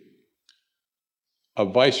see, a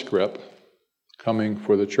vice grip coming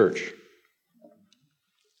for the church.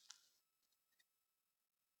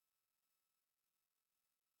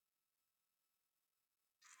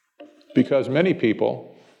 Because many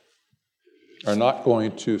people are not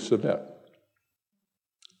going to submit.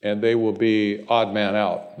 And they will be odd man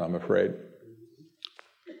out, I'm afraid.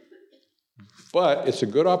 But it's a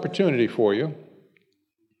good opportunity for you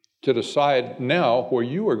to decide now where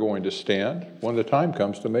you are going to stand when the time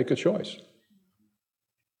comes to make a choice.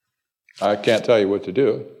 I can't tell you what to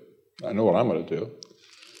do. I know what I'm going to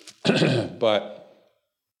do. But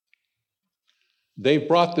they've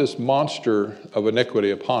brought this monster of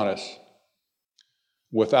iniquity upon us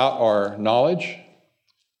without our knowledge,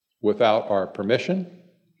 without our permission,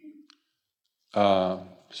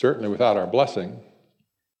 certainly without our blessing.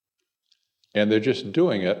 And they're just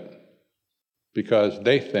doing it because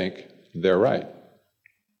they think they're right.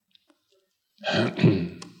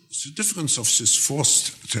 The difference of this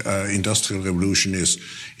fourth industrial revolution is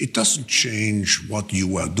it doesn't change what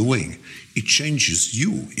you are doing. It changes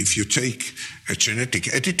you. If you take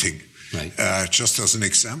genetic editing, right. Just as an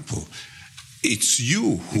example, it's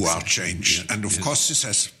you who are changed. Yeah. And of course, this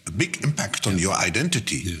has a big impact on your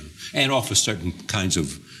identity. Yeah. And offers certain kinds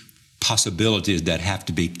of possibilities that have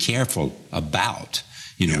to be careful about.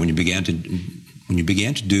 When you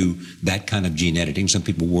began to do that kind of gene editing, some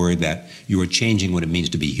people worry that you are changing what it means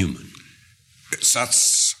to be human.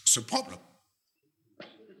 That's the problem.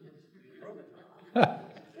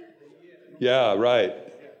 Yeah, right.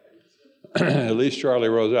 At least Charlie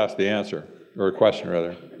Rose asked the answer, or a question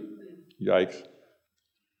rather. Yikes.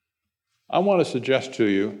 I want to suggest to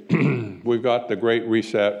you, we've got the great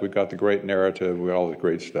reset, we've got the great narrative, we've got all the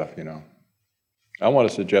great stuff, I want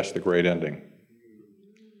to suggest the great ending.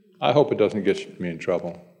 I hope it doesn't get me in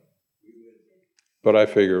trouble. But I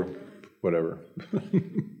figure, whatever.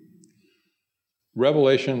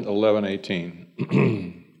 Revelation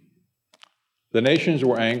 11:18. The nations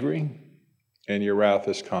were angry, and your wrath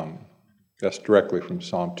has come. That's directly from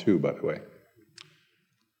Psalm 2, by the way.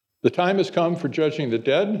 The time has come for judging the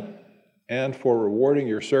dead, and for rewarding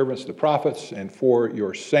your servants, the prophets, and for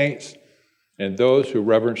your saints, and those who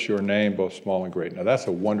reverence your name, both small and great. Now, that's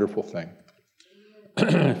a wonderful thing.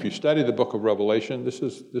 If you study the book of Revelation, this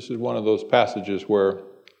is one of those passages where,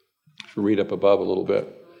 if you read up above a little bit,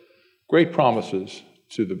 great promises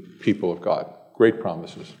to the people of God. Great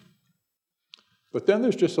promises. But then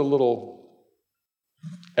there's just a little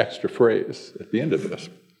extra phrase at the end of this.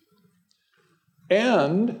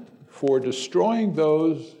 And for destroying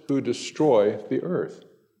those who destroy the earth.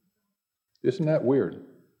 Isn't that weird?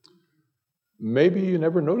 Maybe you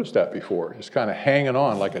never noticed that before. It's kind of hanging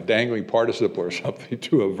on like a dangling participle or something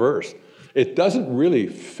to a verse. It doesn't really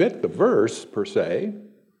fit the verse per se,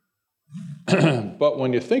 but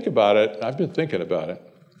when you think about it, I've been thinking about it.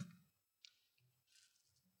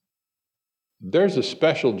 there's a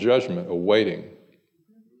special judgment awaiting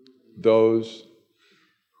those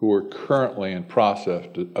who are currently in process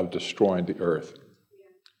of destroying the earth.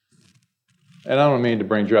 And I don't mean to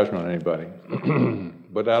bring judgment on anybody,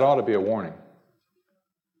 but that ought to be a warning.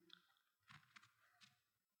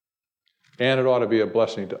 And it ought to be a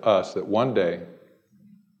blessing to us that one day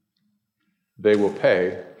they will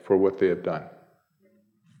pay for what they have done.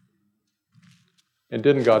 And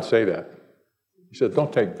didn't God say that? He said,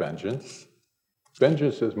 don't take vengeance.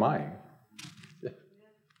 Vengeance is mine.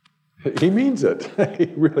 He means it. He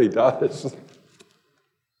really does.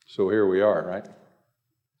 So here we are, right?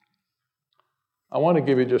 I want to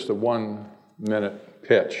give you just a 1-minute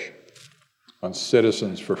pitch on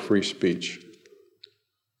Citizens for Free Speech.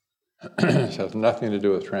 This has nothing to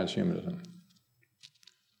do with transhumanism.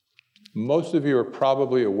 Most of you are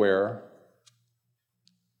probably aware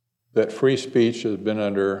that free speech has been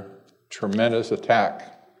under tremendous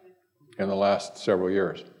attack in the last several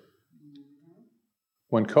years.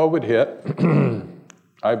 When COVID hit,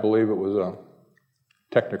 I believe it was a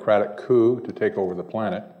technocratic coup to take over the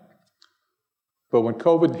planet. But when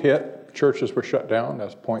COVID hit, churches were shut down.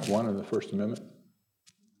 That's point 1 in the First Amendment.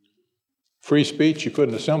 Free speech, you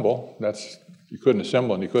couldn't assemble. You couldn't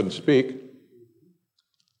assemble and you couldn't speak.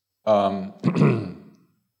 You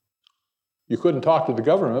couldn't talk to the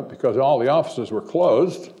government because all the offices were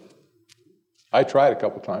closed. I tried a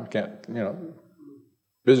couple times.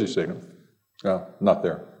 Busy signal. No, not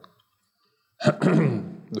there.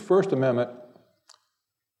 The First Amendment,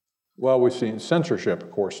 well, we've seen censorship,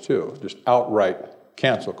 of course, too. Just outright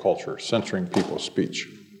cancel culture, censoring people's speech.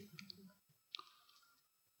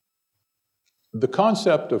 The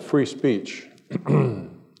concept of free speech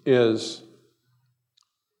is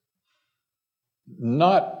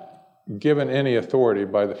not given any authority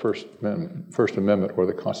by the First Amendment or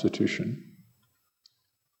the Constitution.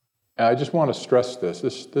 And I just want to stress this.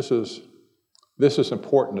 This is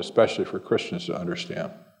important, especially for Christians to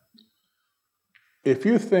understand. If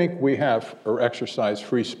you think we have or exercise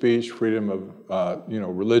free speech, freedom of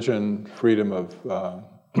religion, freedom of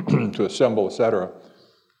to assemble, etc.,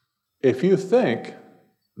 if you think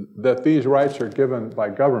that these rights are given by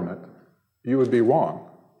government, you would be wrong.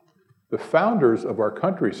 The founders of our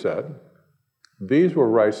country said these were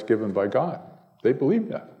rights given by God. They believed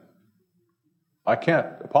that. I can't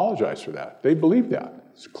apologize for that. They believed that.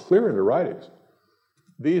 It's clear in the writings.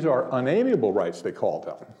 These are unalienable rights, they called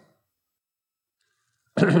them.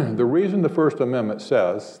 The reason the First Amendment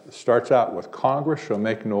starts out with Congress shall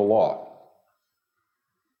make no law,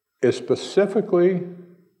 is specifically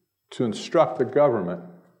to instruct the government,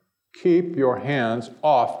 keep your hands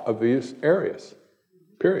off of these areas,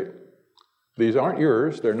 period. These aren't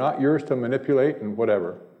yours. They're not yours to manipulate and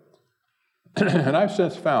whatever. And I've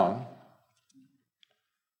since found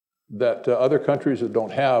that other countries that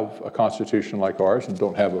don't have a constitution like ours and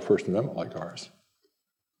don't have a First Amendment like ours,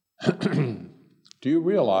 do you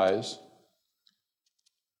realize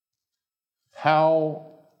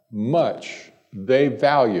how much they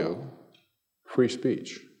value free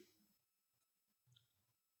speech?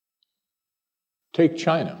 Take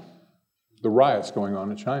China, the riots going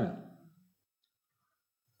on in China.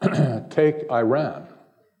 Take Iran,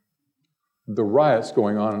 the riots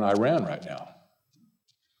going on in Iran right now.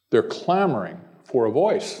 They're clamoring for a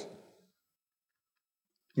voice.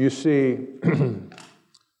 You see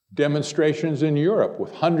demonstrations in Europe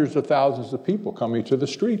with hundreds of thousands of people coming to the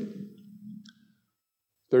street.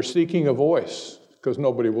 They're seeking a voice because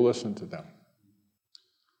nobody will listen to them.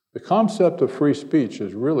 The concept of free speech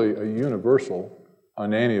is really a universal,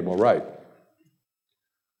 unalienable right.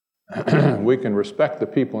 We can respect the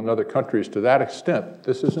people in other countries to that extent.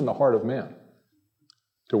 This is in the heart of man,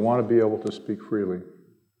 to want to be able to speak freely.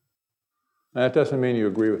 And that doesn't mean you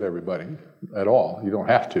agree with everybody at all. You don't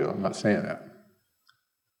have to. I'm not saying that.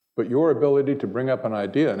 But your ability to bring up an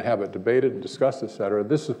idea and have it debated and discussed, etc.,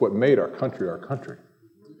 this is what made our country our country.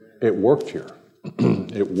 It worked here.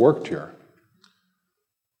 It worked here.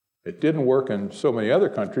 It didn't work in so many other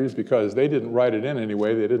countries because they didn't write it in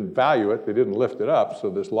anyway. They didn't value it. They didn't lift it up.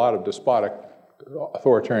 So there's a lot of despotic,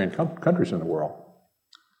 authoritarian countries in the world.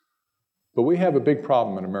 But we have a big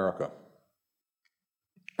problem in America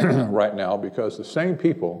right now because the same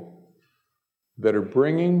people that are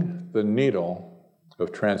bringing the needle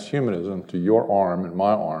of transhumanism to your arm and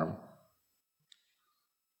my arm,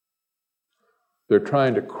 they're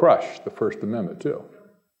trying to crush the First Amendment too,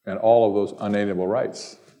 and all of those unalienable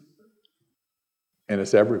rights. And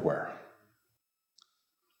it's everywhere.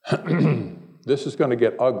 This is going to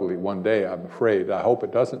get ugly one day, I'm afraid. I hope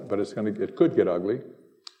it doesn't, but it could get ugly.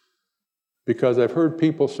 Because I've heard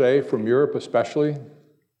people say, from Europe especially,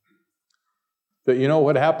 that you know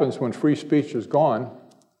what happens when free speech is gone.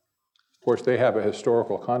 Of course, they have a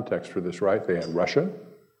historical context for this, right? They had Russia,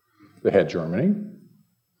 they had Germany,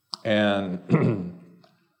 and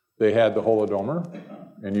they had the Holodomor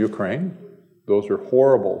in Ukraine. Those are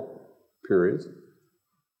horrible periods.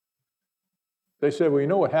 They said, well, you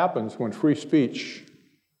know what happens when free speech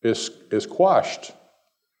is quashed?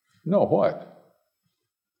 No, what?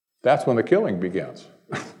 That's when the killing begins.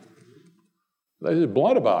 They're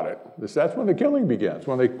blunt about it. That's when the killing begins.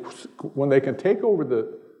 When they can take over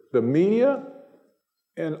the media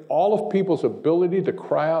and all of people's ability to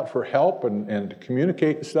cry out for help and to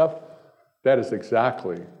communicate and stuff, that is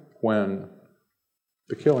exactly when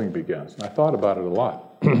the killing begins. And I thought about it a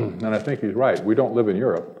lot. And I think he's right. We don't live in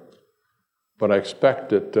Europe, but I expect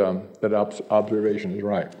that observation is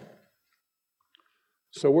right.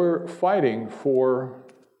 So we're fighting for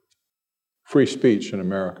free speech in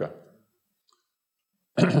America.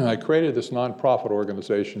 I created this nonprofit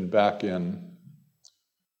organization back in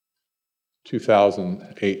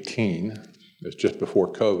 2018. It's just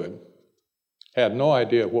before COVID. Had no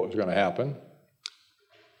idea what was going to happen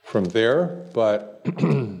from there, but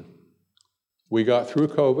we got through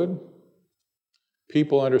COVID.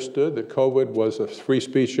 People understood that COVID was a free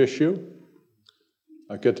speech issue.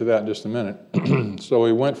 I'll get to that in just a minute. So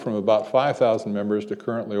we went from about 5,000 members to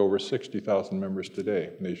currently over 60,000 members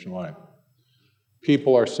today nationwide.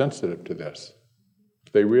 People are sensitive to this.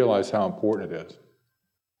 They realize how important it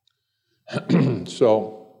is.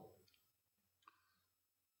 So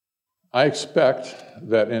I expect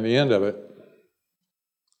that in the end of it,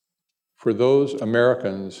 for those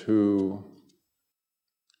Americans who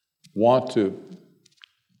want to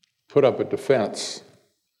put up a defense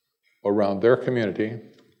around their community,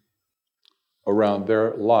 around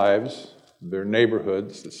their lives, their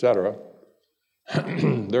neighborhoods, etc.,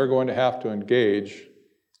 they're going to have to engage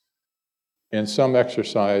in some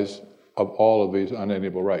exercise of all of these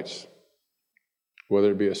unalienable rights,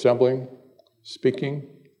 whether it be assembling, speaking,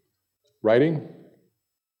 writing,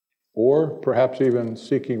 or perhaps even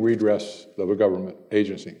seeking redress of a government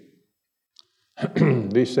agency.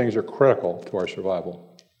 These things are critical to our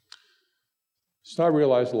survival. So I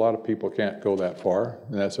realize a lot of people can't go that far,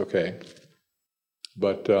 and that's okay.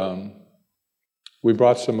 But we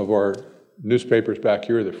brought some of our newspapers back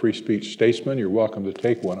here, the Free Speech Statesman. You're welcome to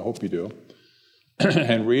take one, I hope you do,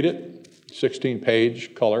 and read it,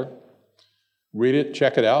 16-page color. Read it,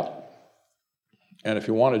 check it out, and if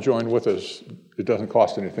you want to join with us, it doesn't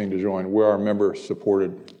cost anything to join. We're our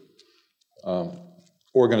member-supported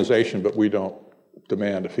organization, but we don't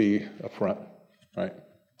demand a fee up front, right?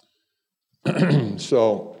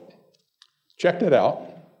 So check that out.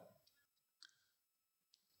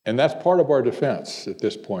 And that's part of our defense at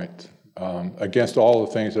this point against all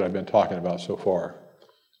the things that I've been talking about so far.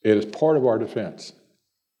 It is part of our defense.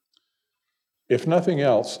 If nothing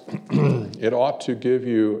else, it ought to give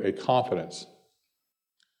you a confidence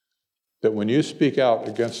that when you speak out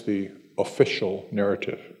against the official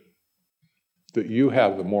narrative, that you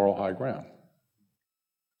have the moral high ground,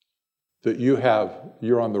 that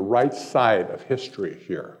you're on the right side of history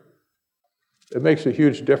here. It makes a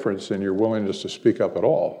huge difference in your willingness to speak up at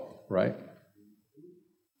all, right?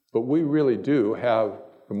 But we really do have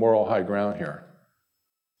the moral high ground here.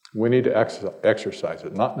 We need to exercise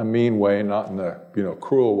it, not in a mean way, not in a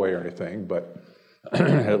cruel way or anything, but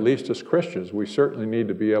at least as Christians, we certainly need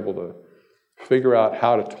to be able to figure out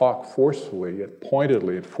how to talk forcefully, yet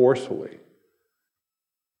pointedly and forcefully,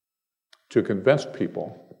 to convince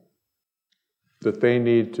people that they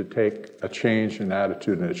need to take a change in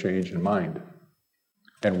attitude and a change in mind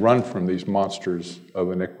and run from these monsters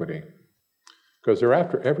of iniquity. Because they're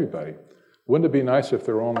after everybody. Wouldn't it be nice if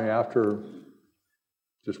they're only after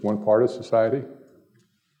just one part of society?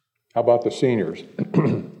 How about the seniors?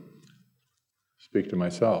 Speak to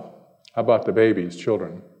myself. How about the babies,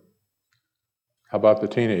 children? How about the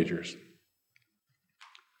teenagers?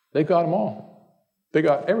 They got them all. They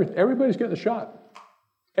got everybody's getting the shot.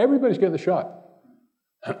 Everybody's getting the shot.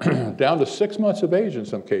 Down to 6 months of age in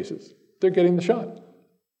some cases. They're getting the shot.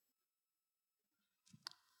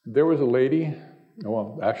 There was a lady,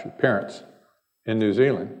 well, actually parents, in New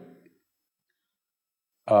Zealand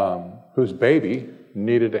whose baby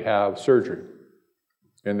needed to have surgery.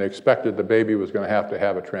 And they expected the baby was going to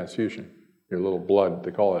have a transfusion, a little blood,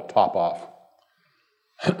 they call it a top-off.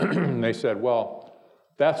 And they said, well,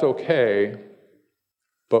 that's okay,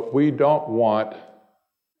 but we don't want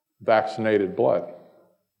vaccinated blood.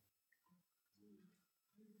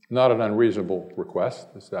 Not an unreasonable request.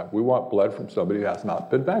 It's that we want blood from somebody who has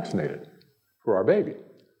not been vaccinated for our baby.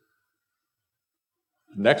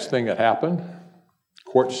 Next thing that happened,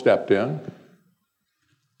 court stepped in,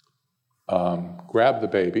 grab the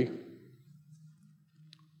baby,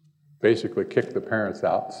 basically kick the parents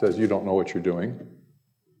out, says you don't know what you're doing,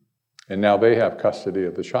 and now they have custody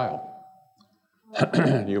of the child.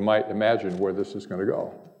 You might imagine where this is going to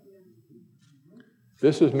go.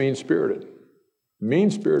 This is mean-spirited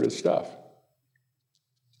stuff.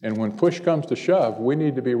 And when push comes to shove, we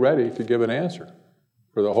need to be ready to give an answer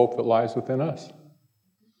for the hope that lies within us.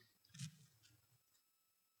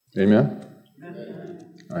 Amen?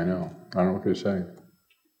 I know. I don't know what you're saying.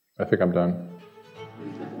 I think I'm done.